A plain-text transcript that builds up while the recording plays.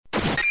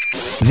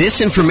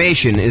This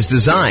information is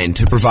designed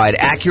to provide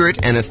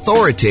accurate and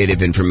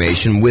authoritative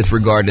information with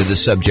regard to the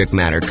subject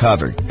matter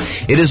covered.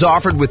 It is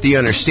offered with the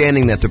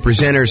understanding that the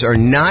presenters are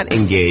not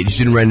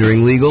engaged in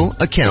rendering legal,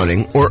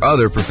 accounting, or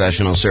other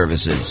professional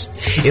services.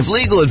 If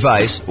legal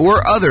advice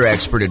or other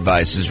expert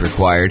advice is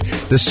required,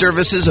 the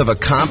services of a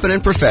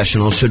competent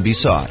professional should be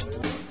sought.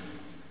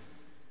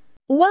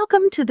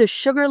 Welcome to the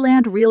Sugar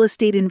Land Real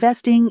Estate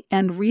Investing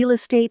and Real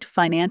Estate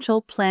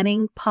Financial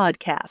Planning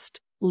Podcast.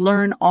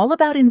 Learn all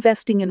about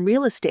investing in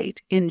real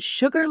estate in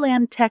Sugar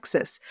Land,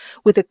 Texas,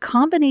 with a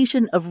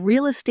combination of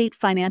real estate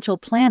financial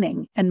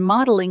planning and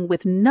modeling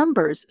with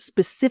numbers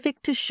specific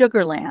to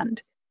Sugar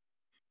Land.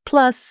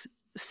 Plus,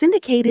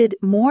 syndicated,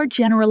 more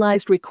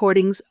generalized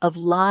recordings of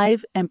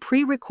live and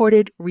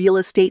pre-recorded real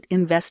estate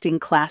investing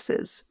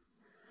classes.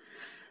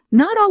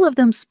 Not all of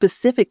them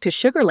specific to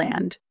Sugar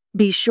Land.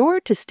 Be sure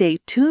to stay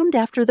tuned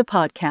after the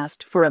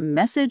podcast for a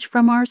message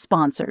from our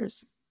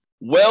sponsors.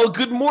 Well,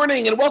 good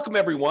morning and welcome,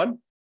 everyone.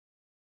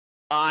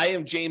 I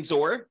am James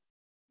Orr,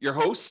 your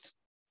host,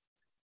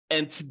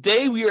 and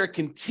today we are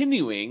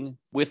continuing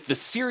with the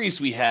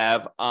series we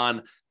have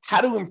on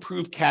how to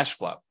improve cash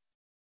flow.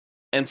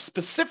 And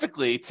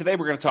specifically, today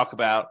we're going to talk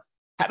about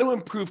how to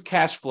improve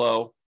cash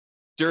flow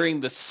during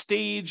the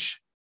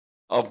stage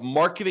of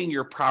marketing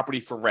your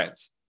property for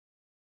rent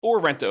or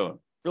rent to own.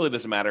 Really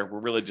doesn't matter. We're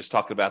really just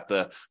talking about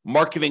the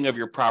marketing of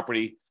your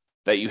property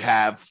that you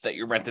have that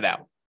you're rented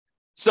out.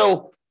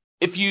 So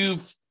if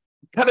you've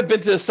kind of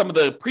been to some of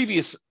the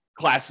previous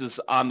classes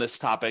on this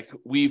topic,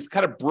 we've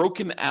kind of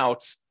broken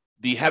out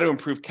the how to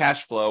improve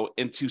cash flow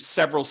into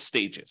several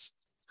stages.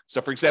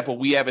 So for example,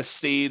 we have a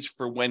stage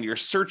for when you're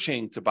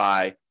searching to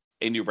buy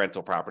a new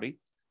rental property.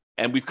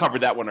 And we've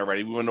covered that one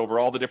already. We went over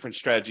all the different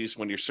strategies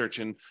when you're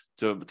searching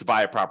to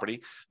buy a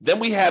property. Then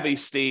we have a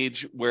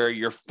stage where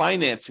you're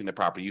financing the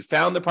property. You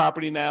found the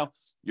property now,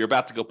 you're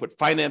about to go put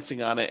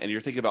financing on it, and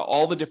you're thinking about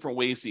all the different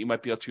ways that you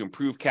might be able to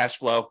improve cash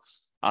flow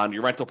on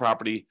your rental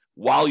property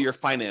while you're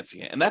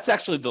financing it. And that's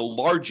actually the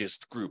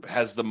largest group. It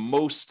has the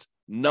most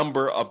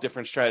number of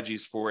different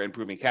strategies for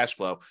improving cash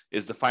flow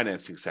is the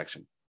financing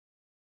section.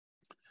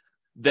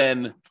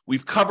 Then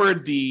we've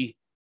covered the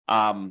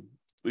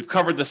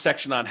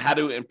section on how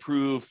to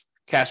improve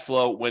cash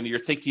flow when you're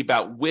thinking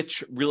about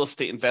which real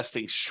estate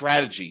investing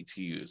strategy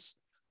to use,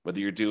 whether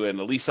you're doing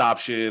a lease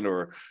option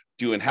or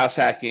doing house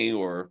hacking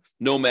or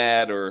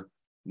nomad or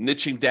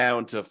niching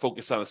down to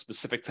focus on a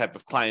specific type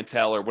of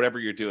clientele or whatever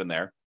you're doing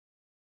there.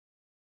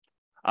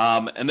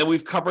 And then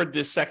we've covered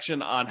this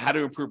section on how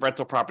to improve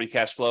rental property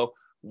cash flow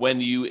when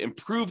you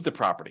improve the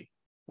property,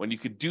 when you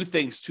could do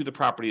things to the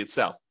property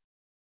itself.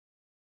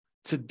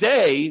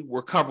 Today,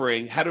 we're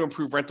covering how to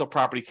improve rental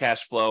property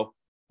cash flow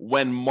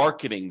when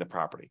marketing the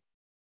property.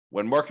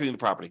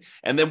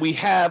 And then we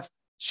have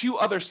two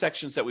other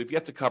sections that we've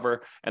yet to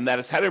cover, and that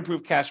is how to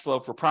improve cash flow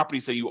for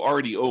properties that you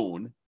already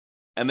own,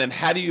 and then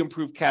how do you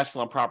improve cash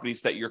flow on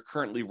properties that you're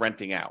currently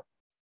renting out.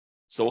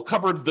 So we'll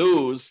cover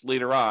those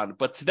later on,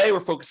 but today we're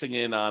focusing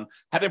in on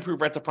how to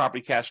improve rental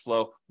property cash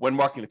flow when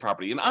marketing the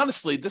property. And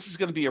honestly, this is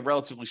going to be a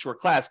relatively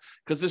short class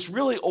because there's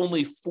really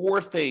only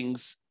 4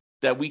 things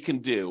that we can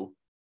do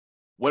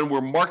when we're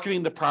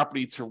marketing the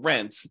property to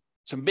rent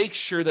to make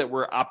sure that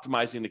we're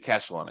optimizing the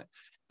cash flow on it.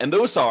 And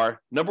those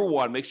are, number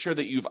 1, make sure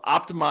that you've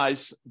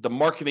optimized the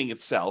marketing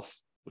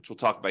itself, which we'll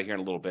talk about here in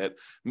a little bit.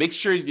 Make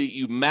sure that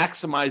you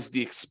maximize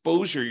the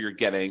exposure you're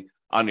getting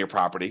on your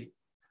property.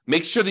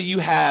 Make sure that you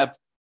have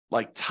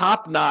like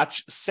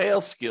top-notch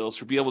sales skills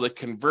to be able to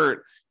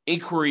convert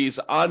inquiries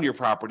on your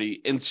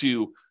property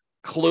into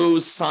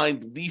closed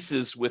signed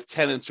leases with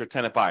tenants or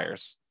tenant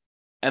buyers.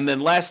 And then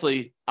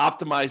lastly,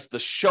 optimize the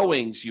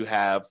showings you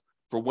have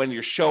for when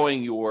you're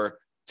showing your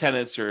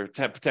tenants or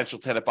potential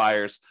tenant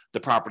buyers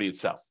the property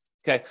itself.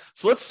 Okay,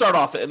 so let's start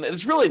off, and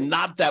there's really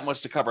not that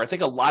much to cover. I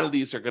think a lot of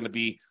these are going to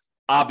be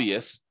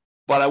obvious,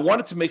 but I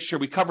wanted to make sure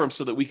we cover them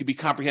so that we could be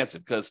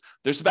comprehensive because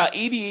there's about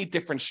 88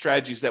 different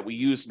strategies that we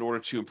use in order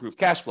to improve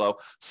cash flow.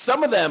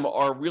 Some of them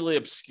are really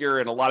obscure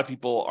and a lot of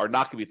people are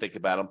not going to be thinking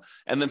about them.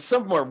 And then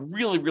some of them are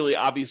really, really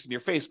obvious in your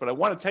face, but I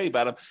want to tell you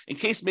about them in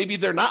case maybe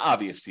they're not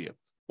obvious to you,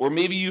 or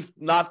maybe you've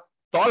not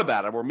thought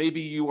about them, or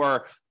maybe you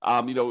are,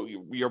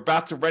 you're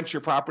about to rent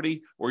your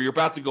property or you're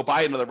about to go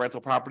buy another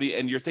rental property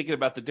and you're thinking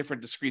about the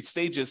different discrete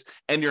stages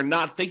and you're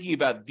not thinking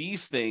about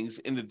these things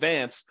in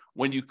advance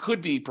when you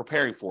could be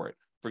preparing for it.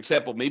 For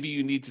example, maybe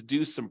you need to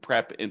do some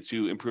prep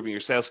into improving your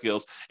sales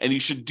skills, and you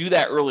should do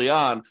that early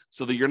on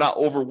so that you're not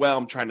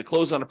overwhelmed trying to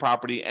close on a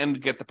property and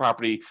get the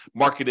property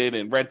marketed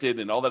and rented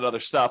and all that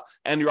other stuff.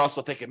 And you're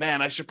also thinking,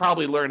 man, I should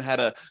probably learn how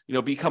to,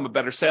 become a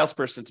better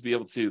salesperson to be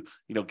able to,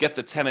 get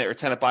the tenant or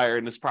tenant buyer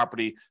in this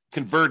property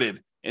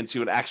converted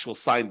into an actual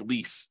signed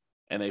lease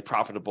and a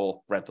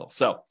profitable rental.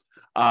 So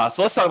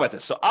let's talk about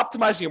this. So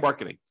optimizing your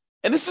marketing.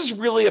 And this is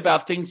really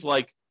about things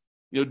like,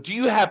 do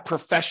you have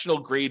professional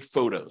grade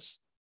photos?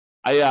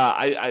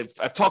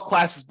 I've taught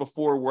classes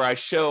before where I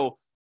show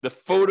the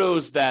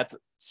photos that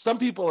some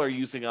people are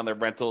using on their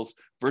rentals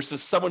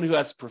versus someone who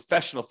has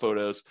professional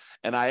photos.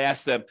 And I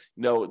ask them,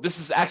 this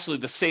is actually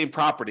the same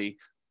property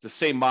the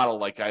same model.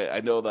 Like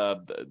I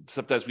know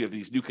sometimes we have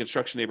these new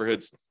construction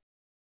neighborhoods,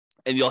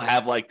 and you'll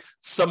have like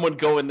someone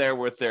go in there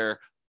with their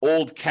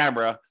old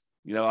camera,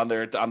 on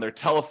their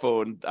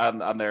telephone,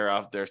 on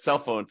their cell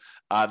phone,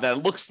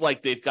 that looks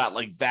like they've got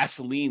like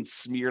Vaseline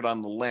smeared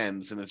on the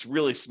lens, and it's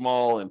really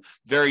small and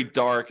very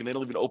dark, and they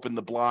don't even open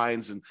the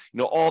blinds, and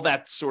all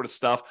that sort of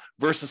stuff,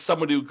 versus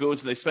someone who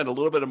goes and they spend a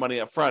little bit of money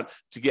up front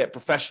to get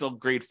professional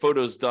grade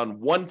photos done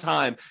one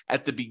time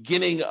at the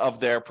beginning of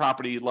their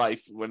property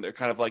life, when they're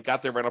kind of like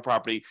got their rental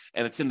property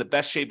and it's in the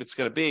best shape it's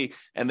going to be,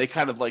 and they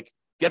kind of like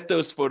get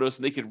those photos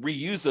and they can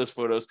reuse those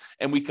photos,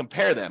 and we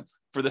compare them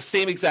for the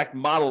same exact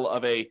model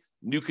of a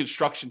new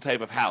construction type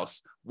of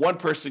house. One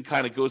person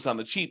kind of goes on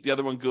the cheap, the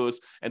other one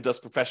goes and does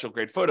professional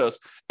grade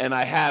photos. And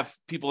I have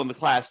people in the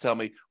class tell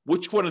me,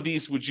 which one of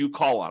these would you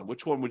call on?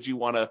 Which one would you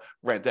want to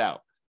rent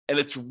out? And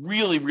it's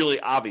really, really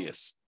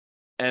obvious.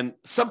 And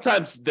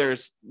sometimes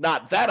there's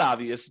not that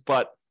obvious,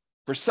 but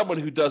for someone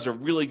who does a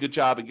really good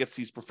job and gets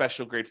these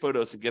professional grade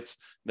photos and gets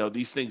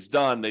these things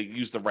done, they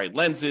use the right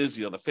lenses,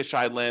 the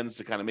fisheye lens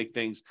to kind of make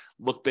things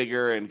look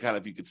bigger, and kind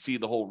of you could see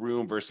the whole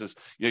room, versus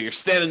you're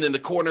standing in the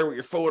corner with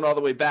your phone all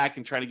the way back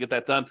and trying to get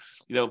that done.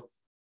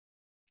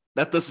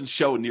 That doesn't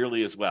show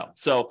nearly as well.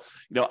 So,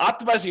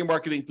 optimizing your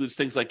marketing includes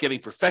things like getting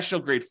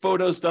professional grade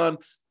photos done.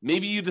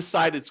 Maybe you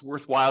decide it's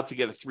worthwhile to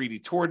get a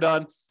 3D tour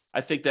done. I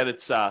think that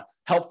it's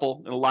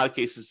helpful in a lot of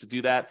cases to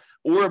do that.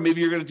 Or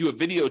maybe you're going to do a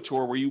video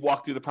tour where you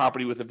walk through the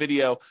property with a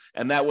video.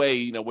 And that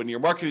way, when you're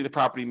marketing the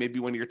property, maybe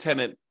when your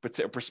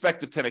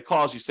prospective tenant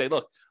calls, you say,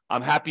 look,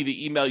 I'm happy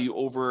to email you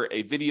over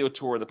a video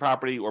tour of the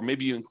property, or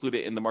maybe you include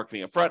it in the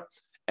marketing up front,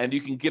 and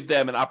you can give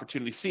them an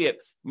opportunity to see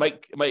it.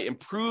 Might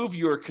improve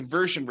your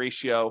conversion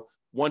ratio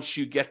once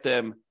you get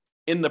them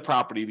in the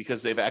property,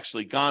 because they've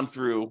actually gone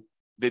through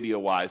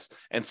video-wise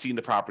and seen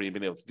the property and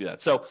been able to do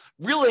that. So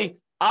really,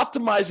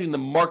 optimizing the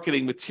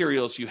marketing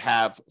materials you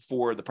have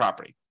for the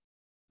property,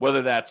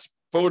 whether that's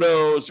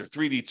photos or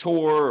 3D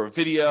tour or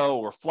video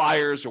or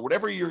flyers or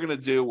whatever you're going to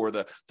do, or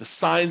the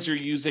signs you're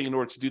using in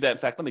order to do that. In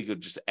fact, let me go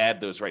just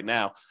add those right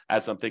now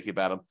as I'm thinking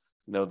about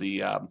them.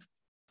 The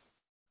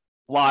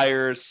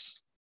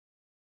flyers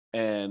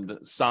and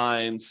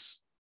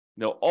signs,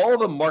 all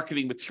the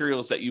marketing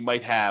materials that you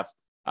might have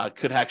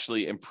could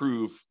actually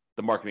improve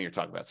the marketing you're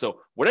talking about.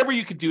 So whatever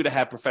you could do to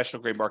have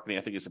professional grade marketing,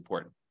 I think is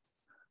important.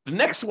 The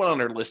next one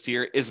on our list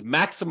here is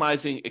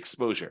maximizing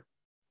exposure.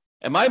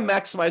 Am I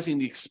maximizing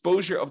the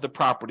exposure of the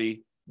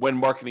property when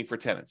marketing for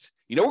tenants?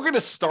 We're going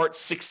to start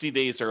 60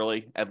 days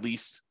early, at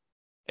least,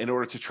 in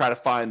order to try to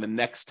find the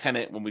next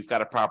tenant when we've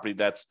got a property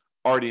that's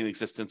already in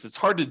existence. It's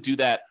hard to do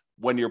that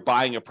when you're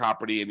buying a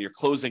property and you're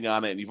closing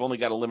on it, and you've only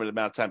got a limited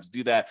amount of time to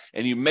do that,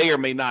 and you may or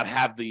may not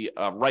have the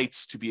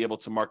rights to be able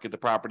to market the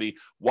property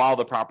while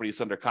the property is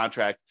under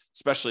contract,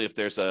 especially if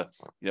there's a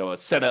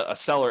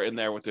seller in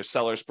there with their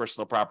seller's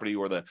personal property,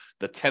 or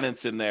the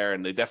tenants in there,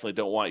 and they definitely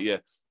don't want you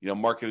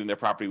marketing their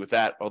property with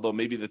that, although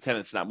maybe the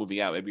tenant's not moving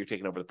out, maybe you're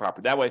taking over the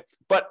property that way.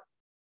 But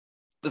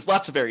there's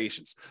lots of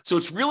variations. So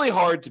it's really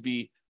hard to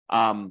be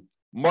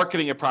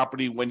marketing a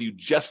property when you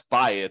just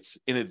buy it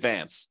in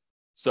advance.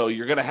 So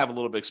you're going to have a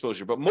little bit of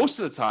exposure. But most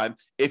of the time,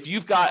 if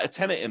you've got a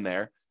tenant in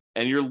there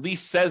and your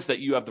lease says that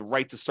you have the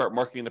right to start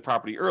marketing the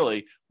property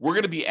early, we're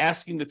going to be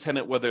asking the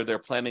tenant whether they're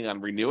planning on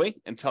renewing,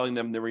 and telling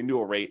them the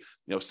renewal rate,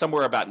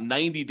 somewhere about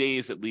 90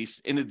 days at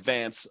least in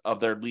advance of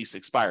their lease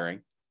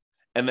expiring.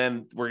 And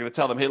then we're going to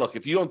tell them, hey, look,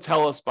 if you don't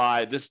tell us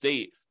by this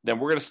date, then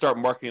we're going to start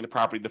marketing the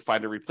property to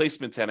find a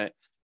replacement tenant.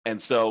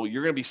 And so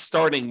you're going to be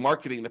starting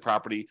marketing the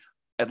property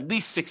at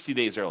least 60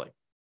 days early.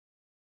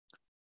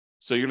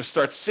 So you're going to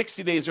start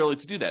 60 days early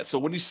to do that. So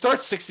when you start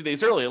 60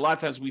 days early, a lot of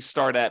times we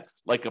start at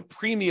like a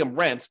premium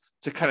rent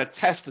to kind of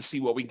test to see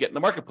what we can get in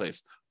the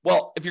marketplace.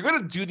 Well, if you're going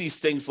to do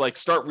these things like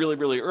start really,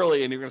 really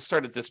early, and you're going to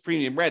start at this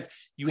premium rent,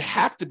 you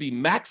have to be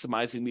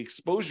maximizing the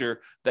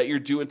exposure that you're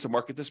doing to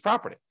market this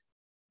property,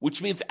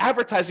 which means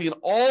advertising in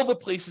all the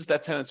places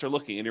that tenants are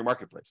looking in your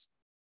marketplace.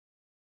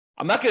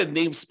 I'm not going to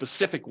name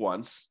specific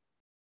ones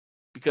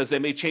because they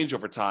may change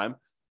over time.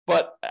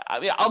 But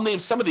I'll name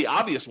some of the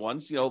obvious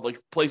ones, like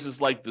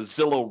places like the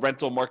Zillow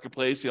rental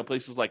marketplace,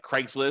 places like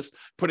Craigslist,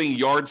 putting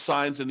yard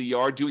signs in the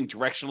yard, doing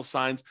directional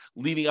signs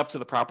leading up to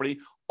the property,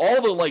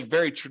 all the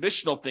very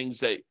traditional things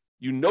that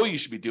you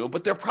should be doing.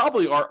 But there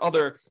probably are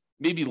other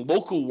maybe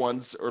local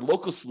ones or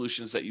local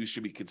solutions that you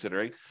should be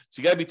considering.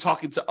 So you got to be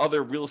talking to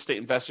other real estate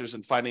investors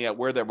and finding out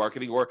where they're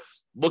marketing, or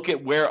look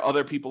at where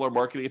other people are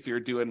marketing. If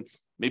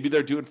maybe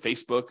they're doing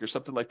Facebook or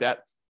something like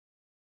that.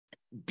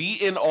 Be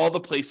in all the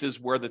places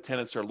where the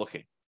tenants are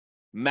looking.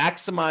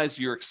 Maximize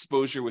your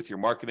exposure with your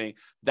marketing.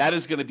 That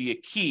is going to be a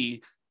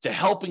key to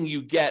helping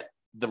you get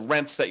the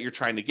rents that you're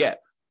trying to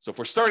get. So if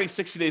we're starting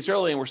 60 days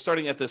early and we're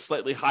starting at this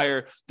slightly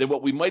higher than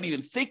what we might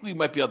even think we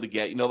might be able to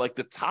get, like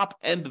the top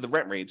end of the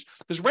rent range,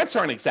 because rents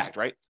aren't exact,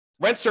 right?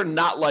 Rents are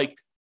not like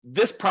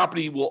this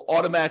property will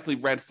automatically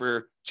rent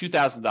for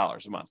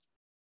 $2,000 a month.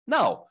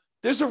 No,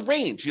 there's a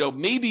range.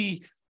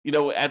 Maybe,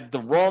 at the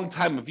wrong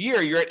time of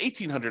year, you're at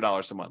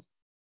 $1,800 a month.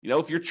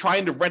 If you're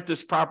trying to rent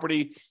this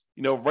property,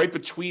 right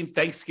between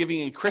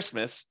Thanksgiving and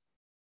Christmas,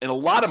 in a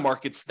lot of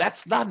markets,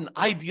 that's not an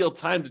ideal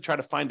time to try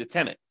to find a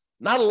tenant.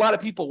 Not a lot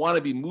of people want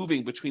to be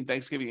moving between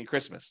Thanksgiving and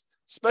Christmas,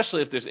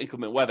 especially if there's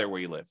inclement weather where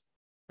you live,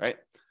 right?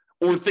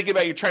 Or think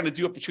about you're trying to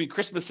do it between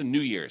Christmas and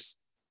New Year's.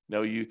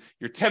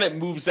 Your tenant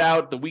moves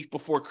out the week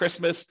before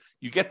Christmas,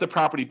 you get the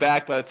property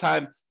back. By the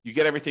time you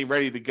get everything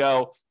ready to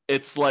go,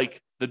 it's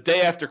like the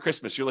day after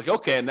Christmas. You're like,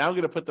 okay, now I'm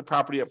going to put the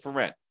property up for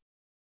rent.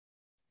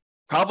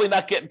 Probably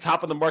not getting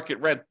top of the market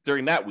rent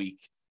during that week.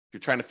 You're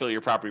trying to fill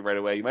your property right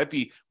away. You might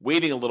be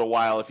waiting a little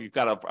while if you've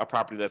got a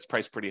property that's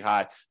priced pretty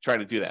high, trying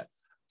to do that.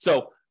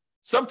 So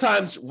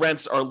sometimes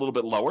rents are a little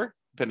bit lower,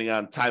 depending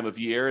on time of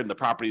year and the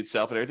property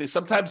itself and everything.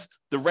 Sometimes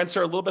the rents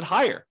are a little bit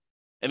higher.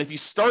 And if you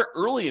start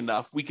early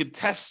enough, we could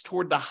test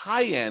toward the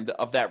high end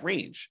of that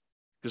range,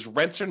 because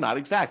rents are not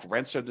exact.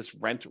 Rents are this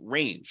rent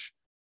range.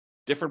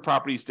 Different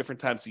properties,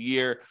 different times of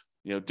year,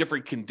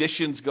 different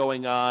conditions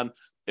going on.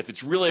 If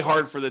it's really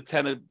hard for the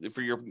tenant,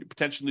 for your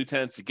potential new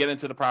tenants to get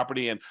into the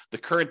property, and the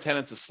current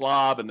tenant's a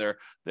slob and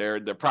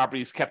their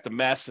property's kept a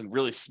mess and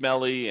really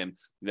smelly, and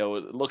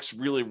it looks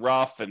really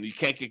rough, and you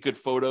can't get good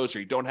photos, or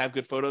you don't have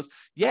good photos,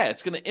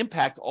 it's going to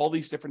impact all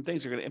these different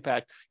things. Are going to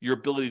impact your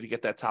ability to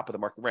get that top of the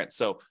market rent.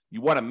 So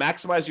you want to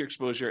maximize your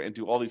exposure and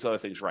do all these other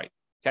things right.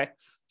 Okay,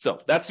 so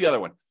that's the other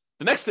one.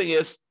 The next thing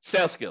is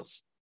sales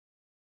skills.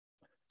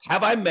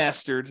 Have I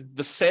mastered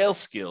the sales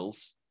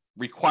skills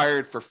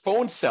required for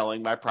phone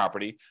selling my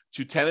property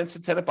to tenants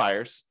and tenant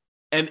buyers,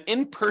 and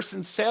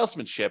in-person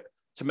salesmanship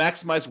to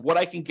maximize what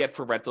I can get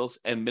for rentals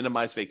and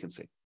minimize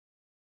vacancy?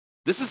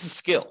 This is a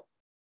skill.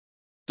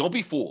 Don't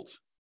be fooled.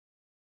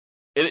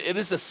 It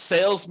is a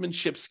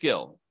salesmanship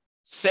skill.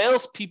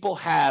 Salespeople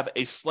have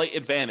a slight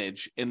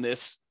advantage in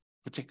this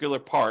particular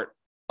part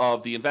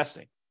of the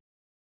investing,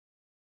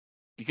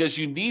 because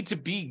you need to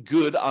be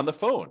good on the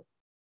phone.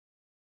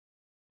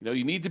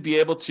 You need to be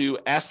able to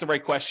ask the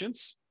right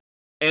questions,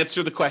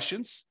 answer the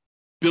questions,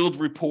 build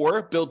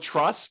rapport, build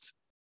trust,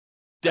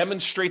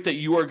 demonstrate that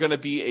you are going to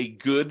be a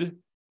good,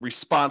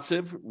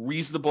 responsive,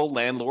 reasonable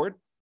landlord,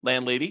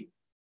 landlady.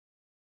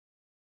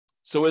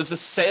 So it's a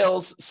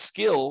sales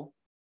skill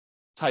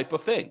type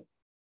of thing.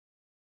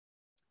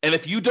 And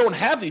if you don't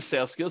have these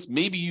sales skills,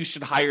 maybe you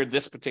should hire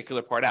this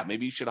particular part out.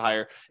 Maybe you should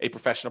hire a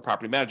professional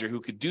property manager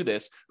who could do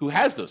this, who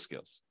has those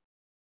skills.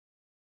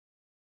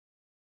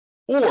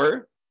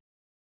 Or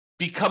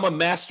become a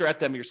master at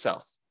them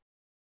yourself.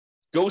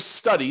 Go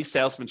study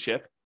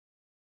salesmanship.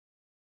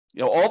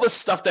 All the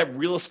stuff that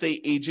real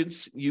estate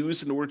agents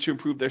use in order to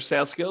improve their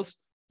sales skills,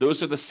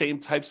 those are the same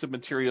types of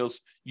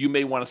materials you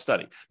may want to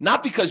study.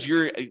 Not because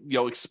you're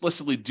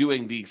explicitly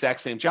doing the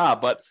exact same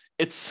job, but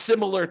it's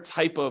similar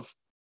type of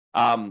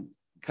kind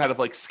of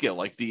like skill,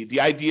 like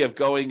the idea of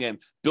going and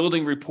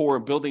building rapport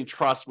and building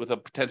trust with a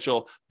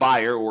potential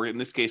buyer, or in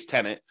this case,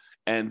 tenant,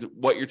 and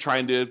what you're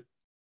trying to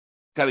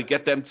kind of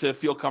get them to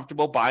feel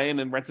comfortable buying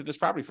and renting this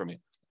property from you,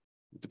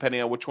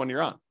 depending on which one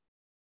you're on.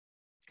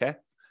 Okay.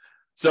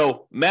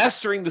 So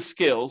mastering the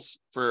skills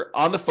for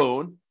on the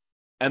phone,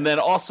 and then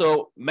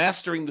also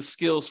mastering the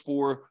skills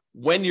for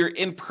when you're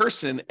in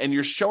person and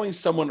you're showing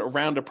someone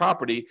around a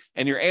property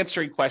and you're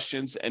answering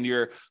questions and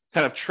you're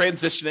kind of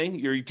transitioning,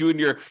 you're doing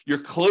your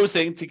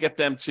closing to get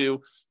them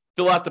to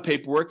fill out the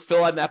paperwork,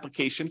 fill out an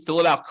application, fill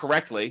it out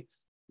correctly,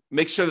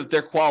 make sure that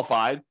they're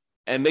qualified,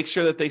 and make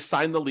sure that they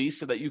sign the lease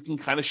so that you can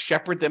kind of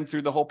shepherd them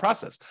through the whole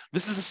process.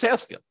 This is a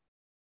sales skill.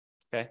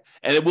 Okay.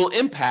 And it will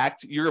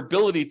impact your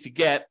ability to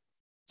get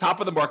top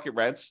of the market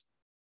rents,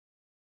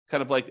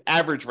 kind of like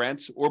average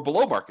rent or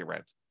below market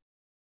rent,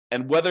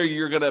 and whether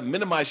you're going to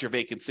minimize your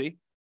vacancy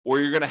or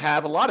you're going to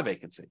have a lot of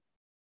vacancy.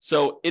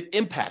 So it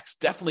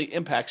definitely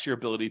impacts your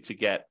ability to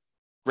get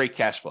great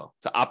cash flow,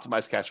 to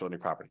optimize cash flow in your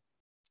property.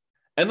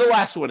 And the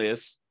last one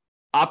is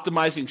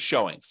optimizing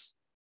showings.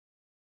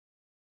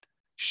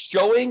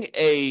 Showing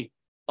a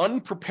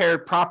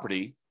unprepared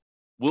property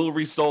will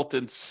result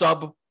in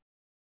subpar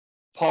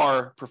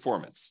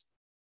performance.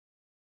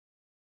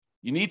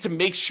 You need to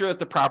make sure that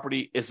the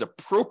property is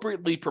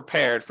appropriately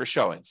prepared for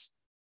showings.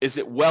 Is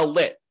it well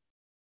lit?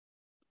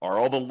 Are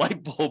all the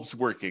light bulbs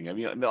working? I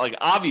mean, like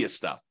obvious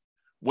stuff.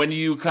 When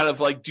you kind of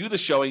like do the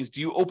showings,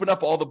 do you open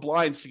up all the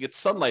blinds to get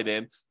sunlight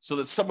in so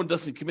that someone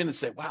doesn't come in and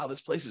say, wow,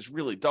 this place is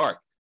really dark?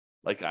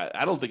 Like,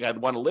 I don't think I'd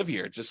want to live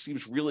here. It just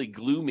seems really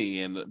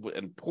gloomy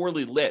and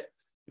poorly lit,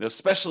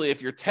 especially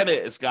if your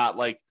tenant has got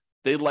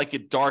they like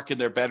it dark in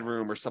their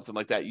bedroom or something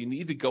like that. You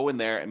need to go in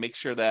there and make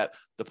sure that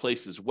the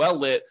place is well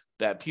lit,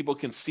 that people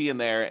can see in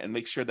there, and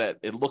make sure that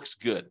it looks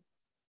good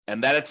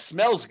and that it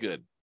smells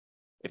good.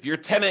 If your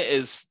tenant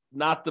is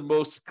not the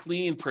most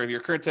clean, if your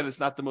current tenant is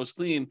not the most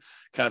clean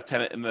kind of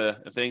tenant in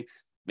the thing,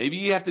 maybe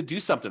you have to do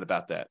something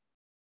about that.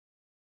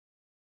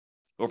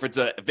 Or if it's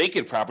a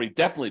vacant property,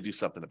 definitely do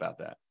something about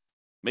that.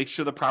 Make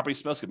sure the property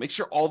smells good. Make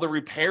sure all the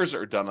repairs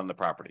are done on the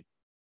property.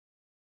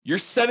 You're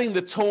setting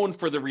the tone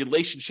for the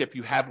relationship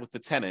you have with the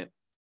tenant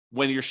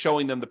when you're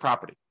showing them the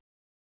property.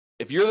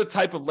 If you're the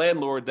type of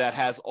landlord that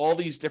has all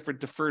these different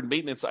deferred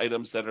maintenance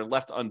items that are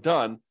left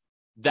undone,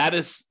 that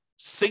is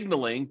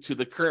signaling to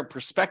the current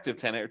prospective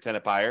tenant or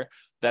tenant buyer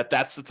that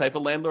that's the type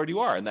of landlord you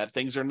are and that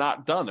things are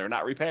not done, they're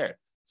not repaired.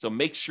 So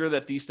make sure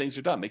that these things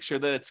are done. Make sure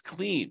that it's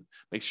clean.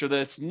 Make sure that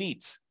it's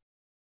neat.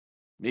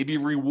 Maybe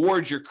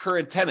reward your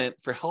current tenant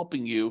for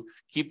helping you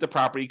keep the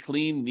property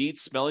clean, neat,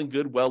 smelling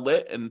good, well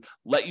lit, and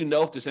let you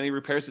know if there's any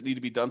repairs that need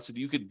to be done so that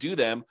you could do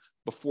them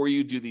before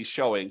you do these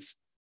showings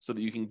so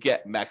that you can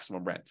get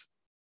maximum rent.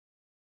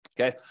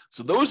 Okay,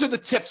 so those are the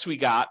tips we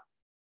got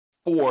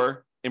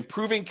for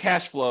improving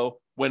cash flow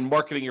when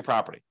marketing your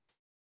property.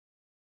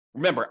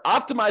 Remember,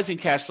 optimizing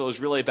cash flow is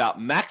really about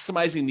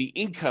maximizing the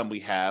income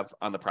we have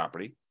on the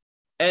property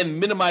and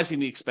minimizing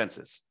the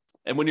expenses.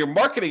 And when you're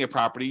marketing a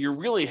property, you're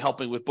really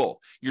helping with both.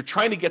 You're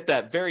trying to get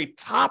that very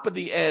top of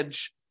the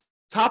edge,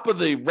 top of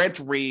the rent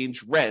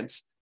range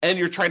rent, and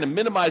you're trying to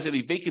minimize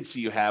any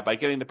vacancy you have by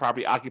getting the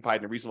property occupied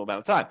in a reasonable amount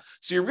of time.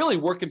 So you're really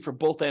working for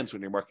both ends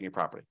when you're marketing your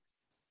property.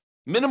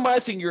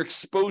 Minimizing your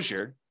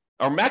exposure,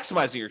 or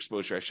maximizing your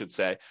exposure, I should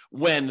say,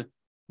 when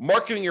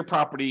marketing your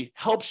property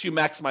helps you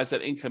maximize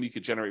that income you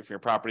could generate from your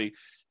property.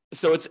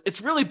 So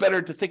it's really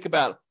better to think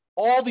about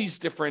all these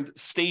different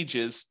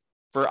stages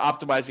for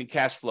optimizing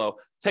cash flow.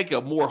 Take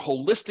a more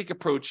holistic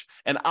approach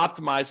and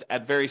optimize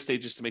at various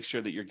stages to make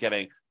sure that you're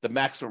getting the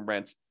maximum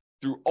rent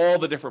through all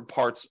the different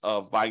parts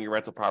of buying your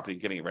rental property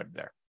and getting it rented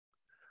there.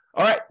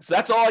 All right, so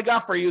that's all I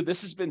got for you.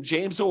 This has been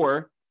James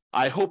Orr.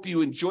 I hope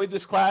you enjoyed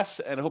this class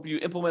and I hope you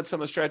implement some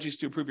of the strategies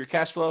to improve your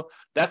cash flow.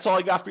 That's all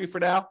I got for you for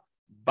now.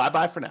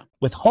 Bye-bye for now.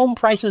 With home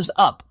prices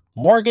up,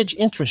 mortgage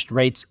interest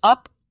rates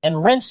up,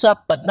 and rents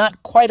up, but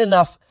not quite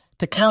enough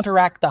to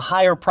counteract the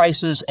higher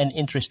prices and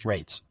interest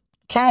rates,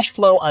 cash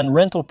flow on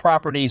rental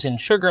properties in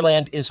Sugar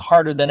Land is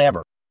harder than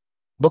ever.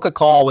 Book a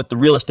call with the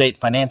Real Estate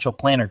Financial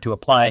Planner to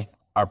apply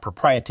our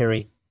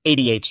proprietary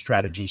 88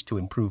 strategies to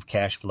improve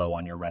cash flow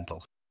on your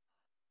rentals.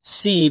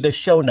 See the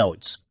show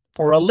notes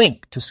for a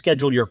link to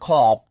schedule your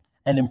call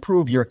and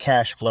improve your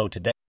cash flow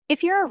today.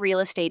 If you're a real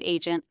estate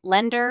agent,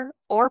 lender,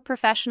 or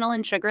professional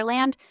in Sugar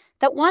Land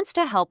that wants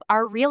to help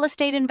our real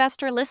estate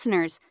investor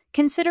listeners,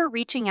 consider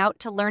reaching out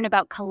to learn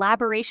about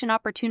collaboration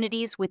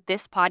opportunities with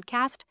this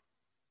podcast.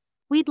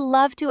 We'd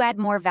love to add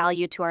more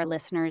value to our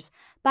listeners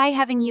by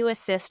having you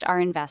assist our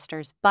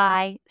investors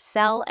buy,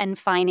 sell, and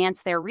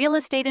finance their real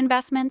estate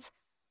investments.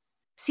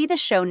 See the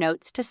show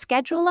notes to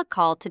schedule a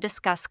call to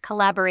discuss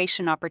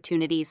collaboration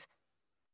opportunities.